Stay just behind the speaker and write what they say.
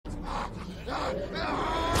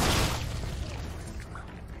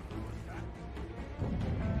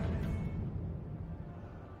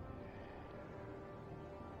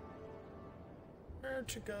Where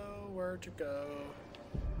to go? Where to go?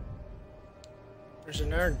 There's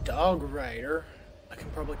another dog rider. I can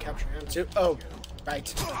probably capture him too. Oh, right.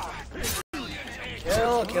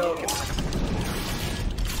 Kill, kill, kill.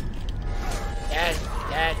 Dead,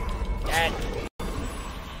 dead, dead.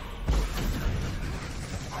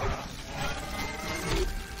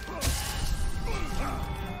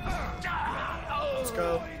 Let's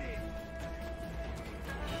go.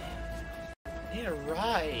 Need a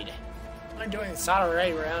ride. I'm doing solid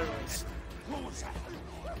right rounds. Come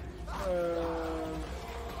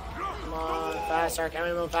on, faster. Can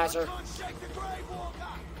we move faster?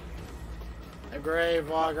 The Grave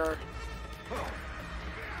Walker.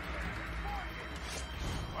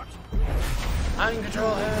 I can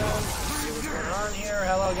control him. See what's going on here.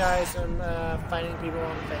 Hello, guys. I'm fighting people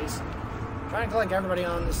on the face. Trying to collect everybody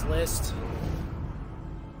on this list.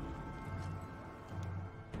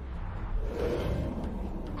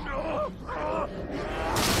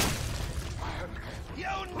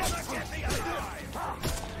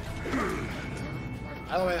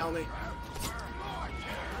 By the way, homie.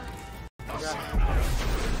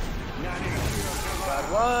 Got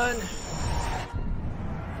one.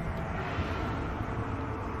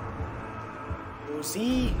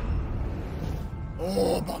 Lucy.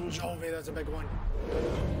 Oh, Bon Jovi, that's a big one.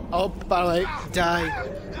 Oh, by the way, die.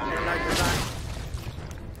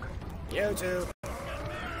 You too.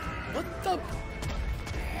 What the?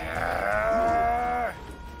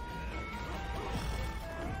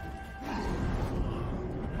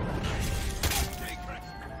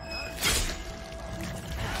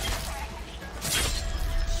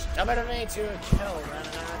 I better need to kill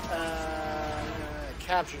rather not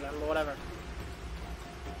capture them or whatever.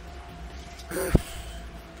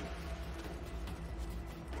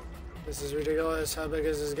 This is ridiculous. How big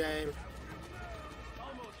is this game?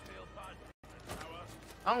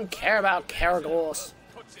 I don't care about Caragors.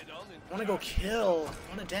 I want to go kill.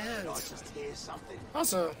 I want to dance.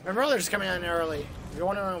 Also, my brother's coming in early. If you're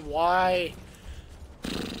wondering why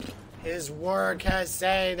his work has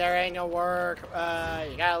say there ain't no work,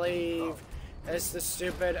 you gotta leave. It's the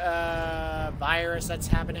stupid virus that's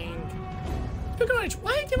happening. Speaking of which,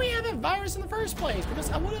 why did we have a virus in the first place? Because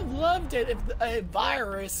I would have loved it if a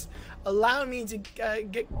virus allowed me to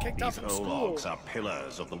get kicked off from school. These are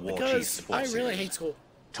pillars of the war because chief's forces. I really hate school.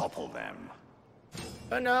 Topple them.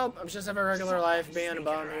 But no, I'm just having a regular life, being a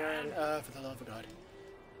bum here, and for the love of God.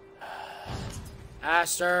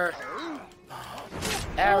 Aster.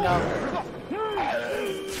 There we go.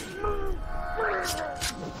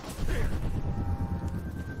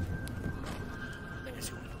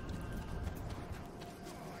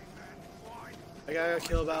 I gotta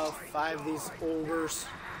kill about 5 of these ogres.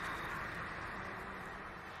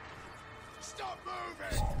 Stop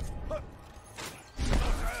moving!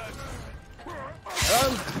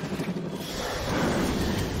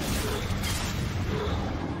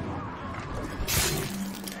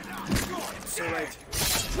 So right.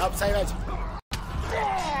 Up, save it.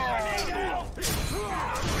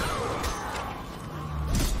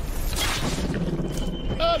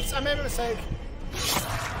 Oops, I made a mistake.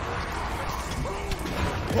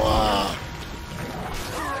 Whoa.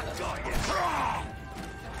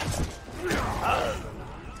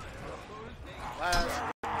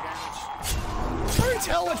 It's hard to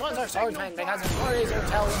tell which ones are swordsmen because it's more easier to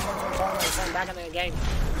tell which ones are swordsmen back in the game.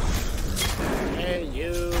 Hey,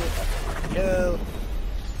 you.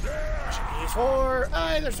 He's 4.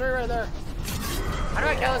 Hey, there's 3 right there. How do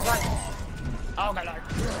I kill this one? Oh my lord.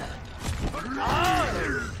 Oh!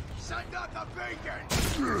 Send out the beacon!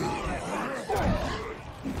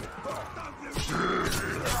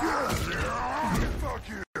 Fuck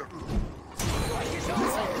you!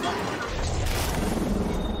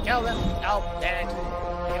 Kill them! Oh, damn it.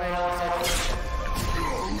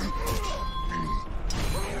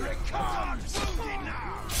 Here it comes!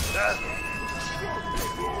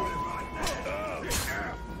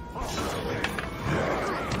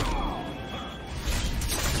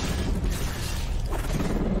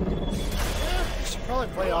 Probably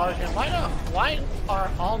play Arkham. Why not? Why are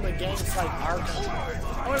all the games like Arkham?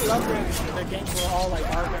 I would love if the games were all like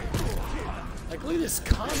Arkham. Like, look at this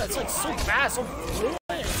combat. It's like so fast, so fluid.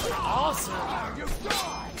 It's like awesome.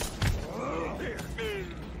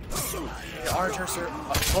 The archers are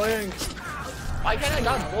playing. Why can't I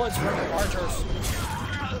dodge bullets from the archers?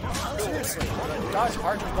 Seriously, dodge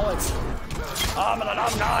archers bullets. Oh, my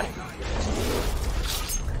love of God.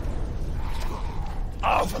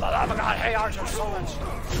 Oh, for the love of God, I hate archers so much.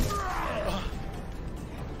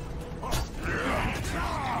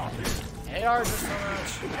 hate Archer so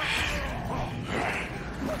much.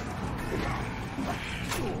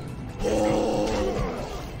 Oh,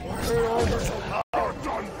 I hate Archer so much.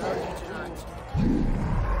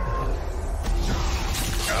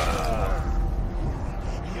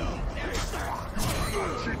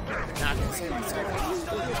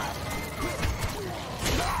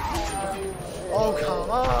 Oh, come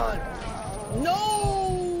on! No!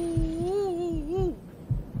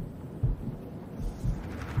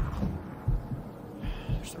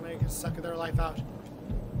 Somebody can suck their life out.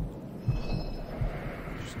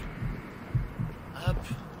 Up.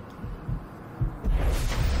 I'm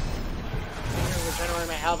gonna regenerate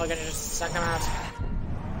my health. I'm gonna just suck them out.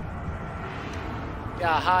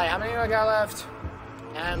 Yeah, hi. How many do I got left?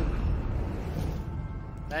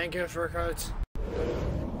 Thank you for codes.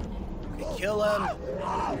 We kill him.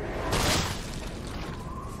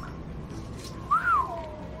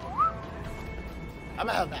 I'm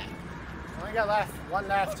gonna have that. Only got left. One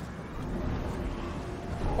left.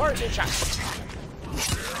 Quarantine shot.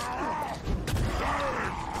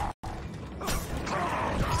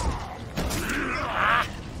 Ah.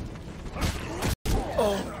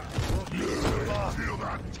 Oh. Feel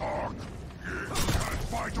that talk?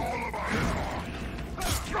 Fight all of us.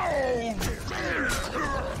 That's the only thing.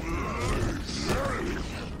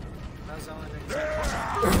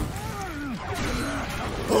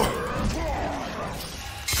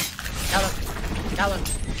 Kill him.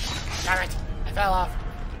 Damn it. I fell off.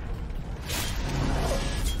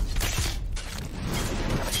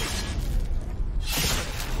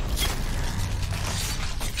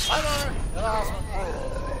 One more. The last one.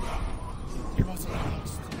 He wasn't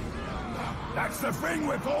lost. That's the thing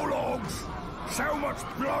with Warlogs. So much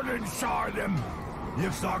blood inside them.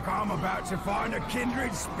 Looks like I'm about to find a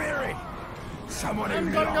kindred spirit. Someone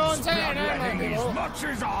who loves bloodletting as much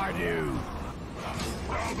as I do.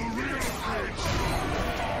 Now the real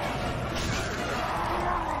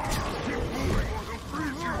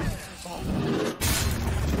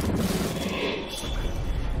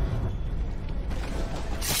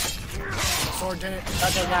Sword didn't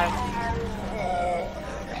touch that guy.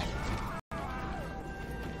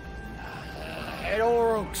 Hey,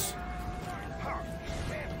 orcs.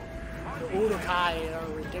 The Urukai are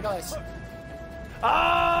ridiculous.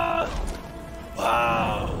 Ah!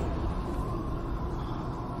 Wow!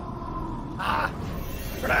 Ah!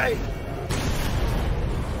 Grenade!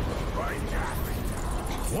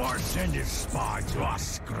 Why send a spy to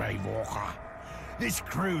us, Greywalker? This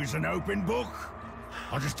crew's an open book.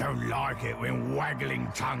 I just don't like it when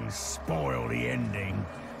waggling tongues spoil the ending.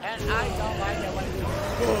 And I don't like it when you...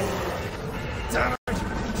 Damn it!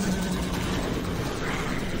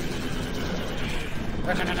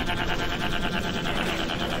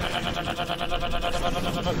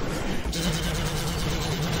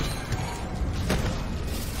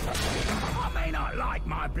 I may not like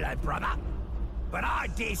my blood brother, but I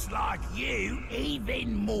dislike you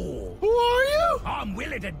even more. Who are you? I'm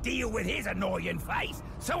willing to deal with his annoying face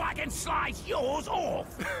so I can slice yours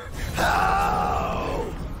off. How?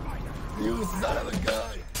 You son of a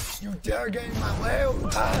gun! You dare get in my way?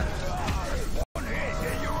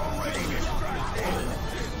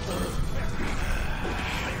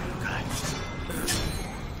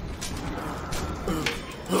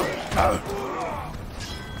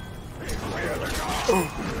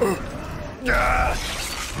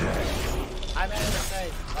 I made a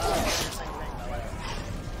mistake.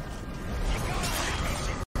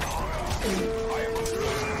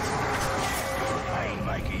 I ain't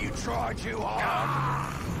making you try too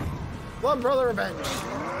hard. Blood brother revenge.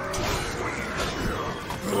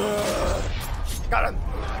 Got him.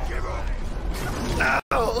 No.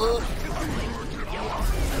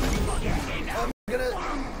 I'm gonna.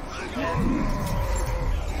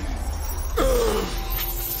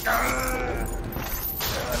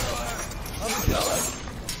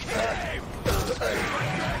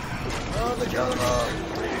 I'm the killer.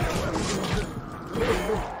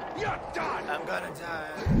 You're done. I'm gonna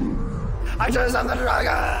die. I just am the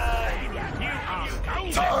dragon!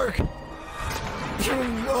 Tark!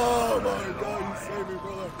 Oh my god, you saved me,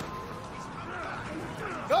 brother.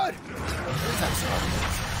 Good!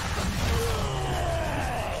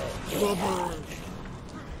 Rubber.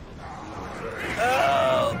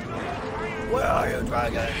 Help! Where are you,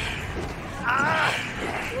 dragon? Ah!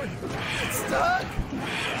 It's stuck!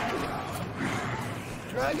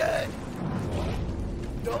 Dragon!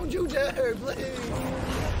 Don't you dare, please!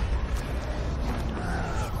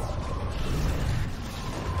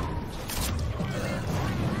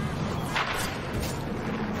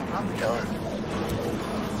 I'm killing.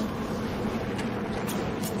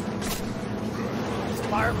 It's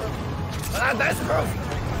fire, bro. That's proof.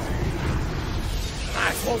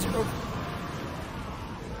 Explosive proof.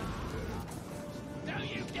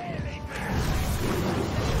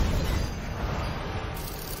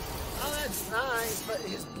 Oh, that's nice, but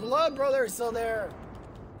his blood brother is still there.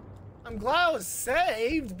 I'm glad I was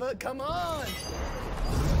saved, but come on.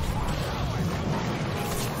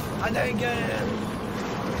 I didn't get him.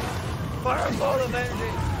 Fireball of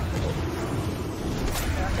energy.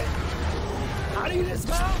 Okay. How do you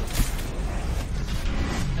dismount?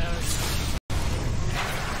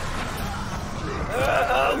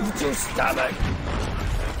 To stomach.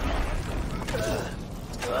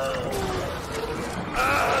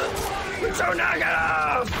 So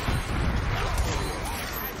negative.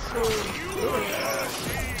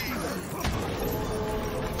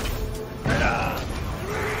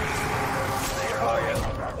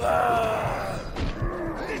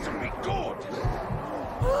 This will be good.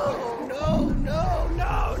 Oh, no, no,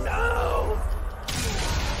 no, no.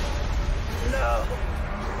 No.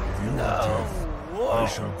 No. I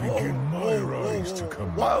shall begin my rise to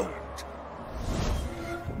command. Whoa.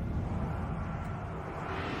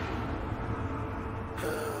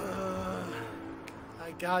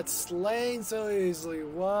 I got slain so easily.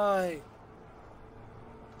 Why?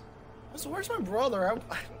 So where's my brother?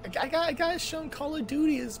 I got shown Call of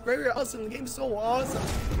Duty. It's very awesome. The game's so awesome.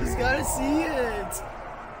 He's gotta see it.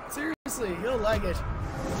 Seriously, he'll like it.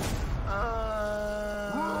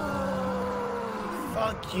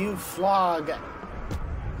 Fuck you, Flog.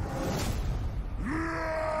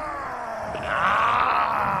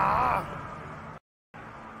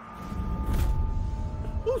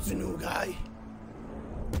 Who's the new guy?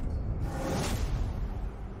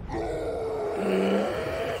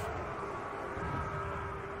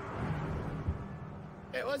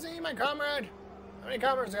 It wasn't he my comrade? How many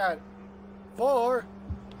comrades I got? 4.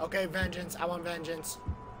 Okay, vengeance. I want vengeance.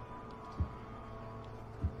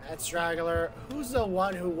 That's Straggler. Who's the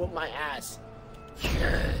one who whooped my ass?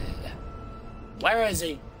 Where is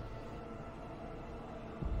he?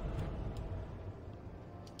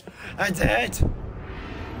 That's it.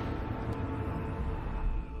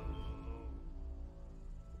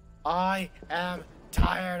 I am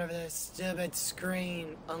tired of this stupid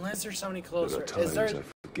screen. Unless there's somebody closer. Is there?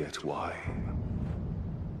 I forget why.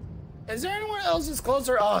 Is there anyone else that's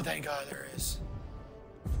closer? Oh, thank God there is.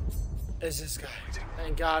 Is this guy?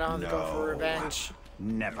 Thank God I don't have to go for revenge.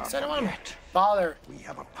 Never. So I don't want to bother. We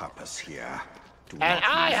have a purpose here. And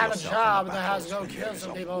I have a job that has to go kill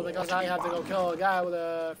some people because I have to go kill a guy with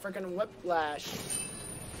a freaking whiplash.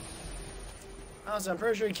 Also, I'm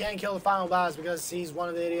pretty sure he can't kill the final boss because he's one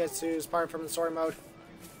of the idiots who's part from the story mode.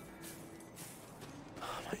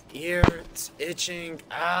 Oh, my ear, it's itching.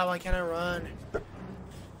 Ah, why can't I run?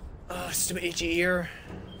 Oh, stupid itchy ear.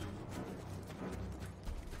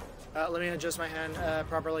 Let me adjust my hand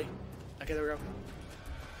properly. Okay, there we go.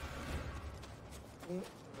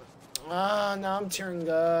 Now I'm tearing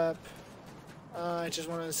up. I just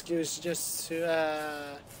want an excuse just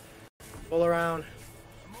to fool around.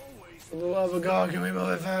 For the love of God, can we move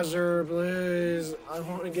it faster, please? I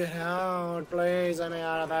want to get out, please. Let me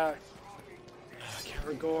out of there.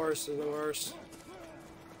 Camera Gorse is the worst.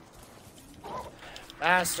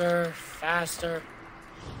 Faster, faster.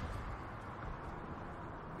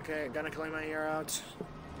 Okay, gonna clean my ear out.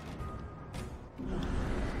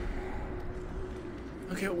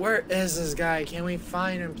 Okay, where is this guy? Can we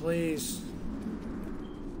find him, please?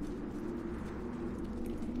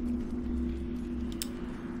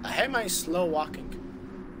 I hate my slow walking.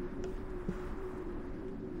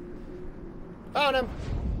 Found him!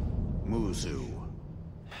 Muzu.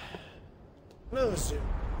 Muzu.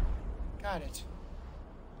 Got it.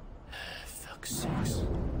 Fuck's sakes.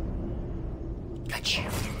 Got you.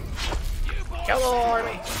 Kill the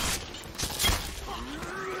army!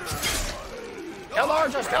 Kill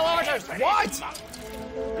archers! Kill archers! What?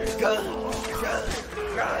 Good.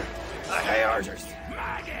 I hate archers.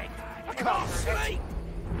 Maggot! I can't sleep!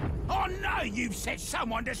 I know you've set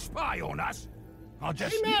someone to spy on us. I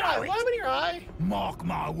just Hey man, know I it. love in your eye. Mark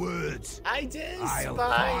my words. I did I'll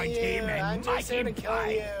spy find you. him and I'm make just here to him kill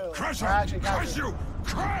pay. you. Crush Or him! actually, Crush you!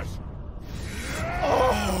 Crush!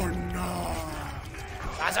 Oh no!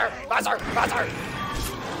 Buzzer! Buzzer! Buzzer!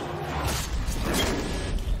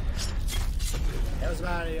 That was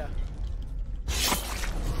bad idea.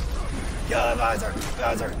 Kill the buzzer!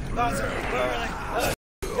 Buzzer! Buzzer!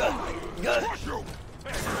 Good! Crush you!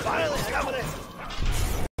 Finally, I got this!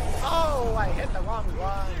 Oh, I hit the wrong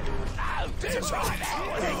one. This is right.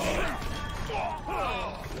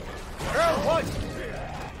 Girl, what?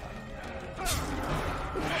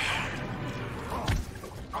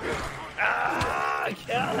 Ah,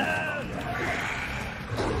 kill him!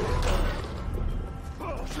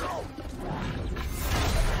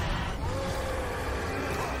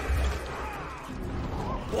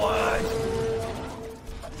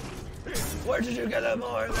 Where did you get that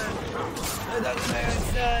Mormon? That doesn't make any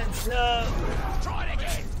sense. No. Try it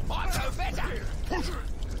again. Might go better.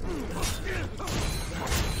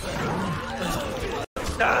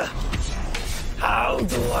 How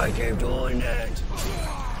do I keep doing that?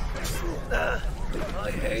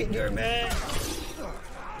 I hate your man.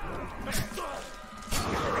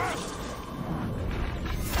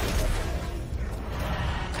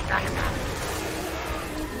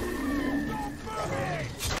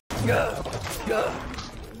 Go.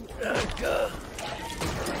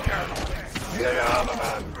 Get off of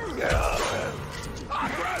him. Get off of him. I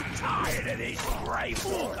grow tired of this grave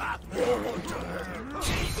walker. I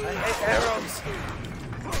hate arrows.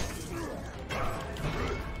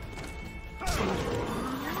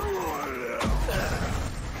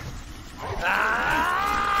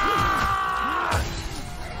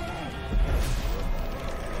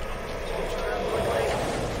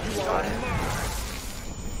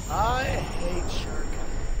 I hate shark.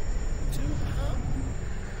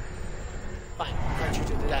 Fine, I'll let you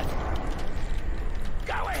do that.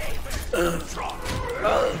 Go ahead. Try.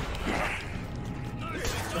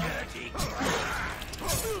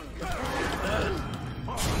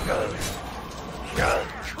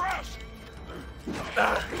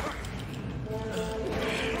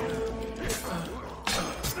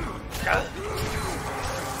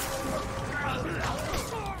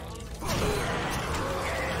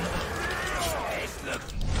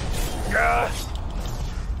 Crush.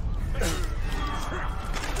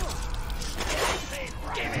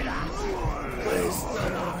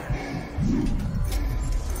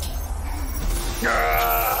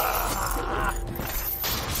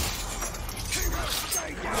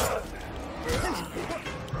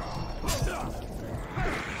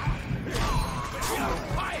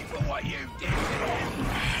 Pay for what you did.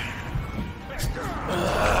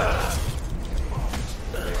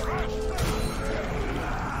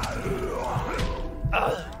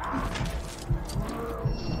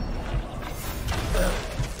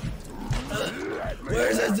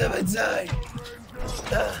 Where's the zip side?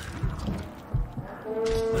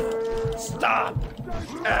 Stop!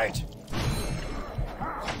 Act!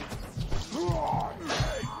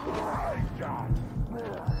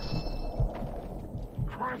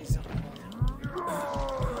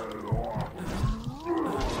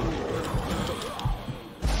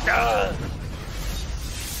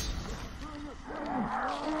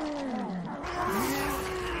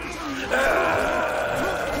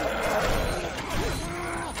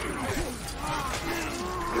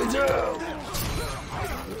 Good job!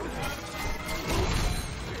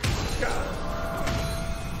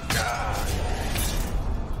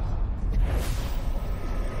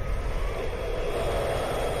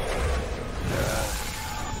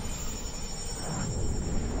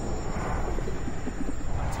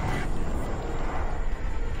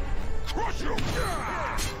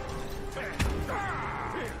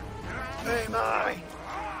 Hey, my!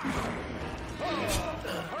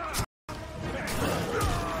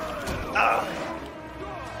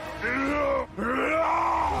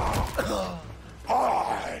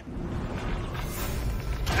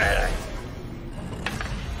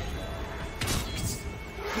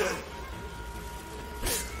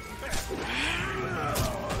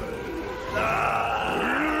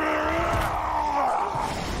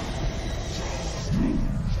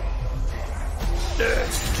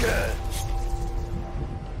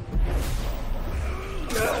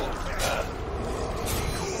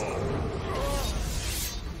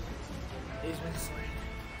 He's been slain.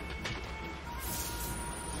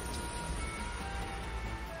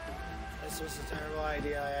 This was a terrible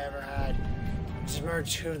idea I ever had. Just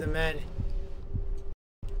merge two of the men.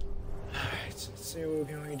 Alright, let's see what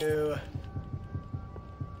can we do.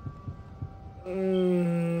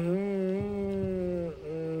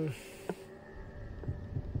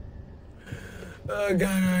 I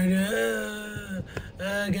got an idea.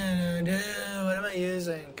 What am I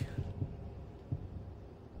using?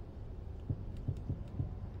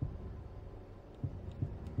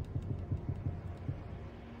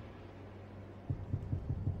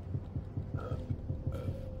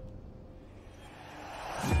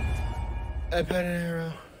 I put an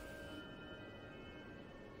arrow.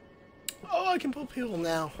 Oh, I can pull people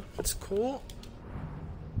now. That's cool.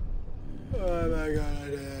 Oh my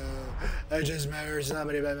god, I just murdered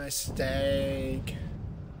somebody by mistake.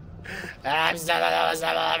 I'm still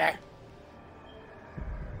a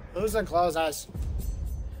Who's the closest?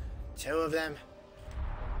 Two of them.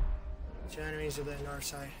 Two enemies of the north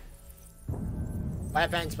side.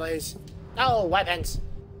 Weapons, please. No, weapons.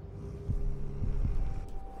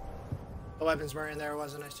 The weapons were in there,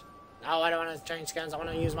 wasn't it? No, I don't want to change skins. I want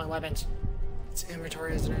to use my weapons. It's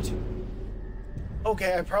inventory, isn't it?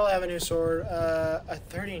 Okay, I probably have a new sword. A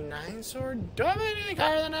 39 sword? Do I have anything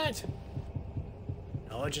higher than that?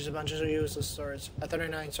 No, it's just a bunch of useless swords. A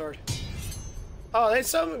 39 sword. Oh, they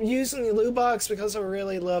stopped using the loot box because I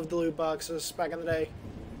really loved the loot boxes back in the day.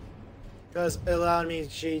 Because it allowed me to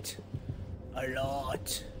cheat a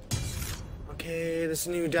lot. Okay, this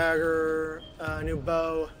new dagger, new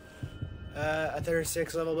bow, a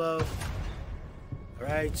 36 level bow.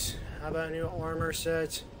 Alright, how about a new armor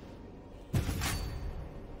set?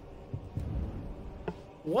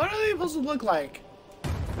 What are they supposed to look like?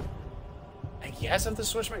 I guess I have to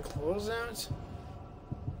switch my clothes out?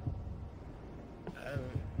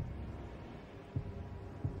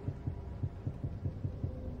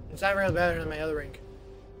 It's not really better than my other ring.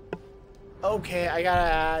 Okay, I gotta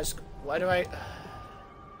ask, why do I...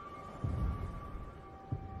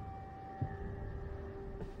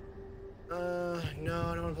 no,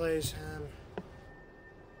 I don't wanna play as him.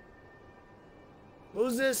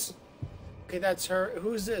 Who's this? Okay, that's her.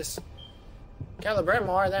 Who's this? Carla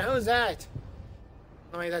Bremore, then who's that?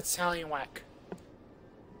 Oh wait, that's Sally and Whack.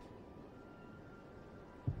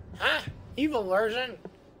 Huh? Evil version?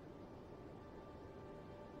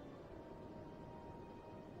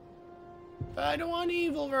 But I don't want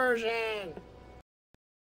evil version.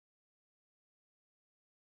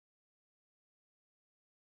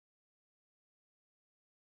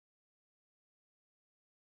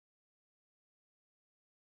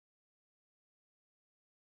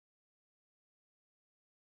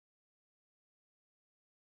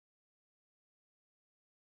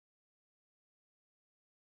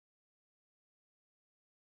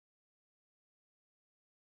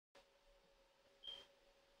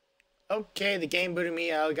 Okay, the game booted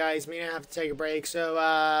me out, guys. Me and I have to take a break, so,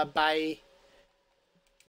 bye.